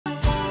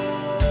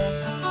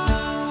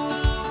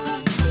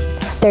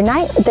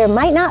There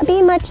might not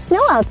be much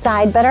snow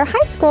outside, but our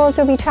high schools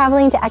will be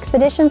traveling to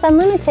Expeditions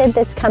Unlimited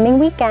this coming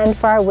weekend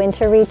for our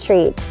winter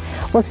retreat.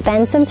 We'll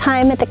spend some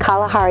time at the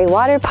Kalahari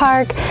Water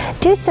Park,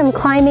 do some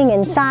climbing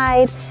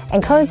inside,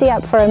 and cozy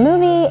up for a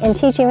movie and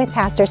teaching with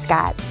Pastor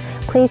Scott.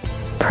 Please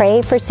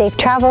pray for safe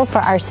travel for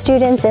our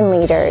students and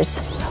leaders.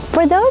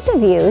 For those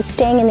of you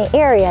staying in the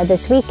area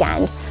this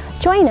weekend,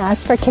 join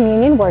us for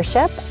communion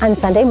worship on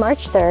Sunday,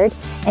 March 3rd,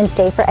 and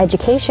stay for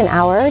education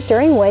hour,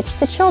 during which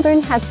the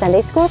children have Sunday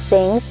school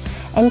sings,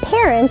 and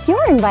parents,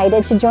 you're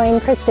invited to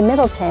join Krista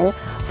Middleton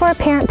for a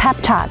parent pep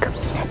talk,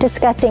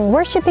 discussing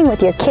worshiping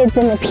with your kids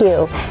in the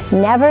pew.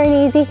 Never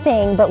an easy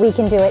thing, but we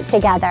can do it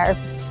together.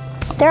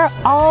 There are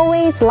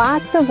always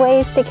lots of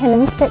ways to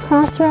connect at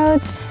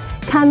Crossroads.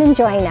 Come and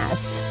join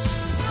us.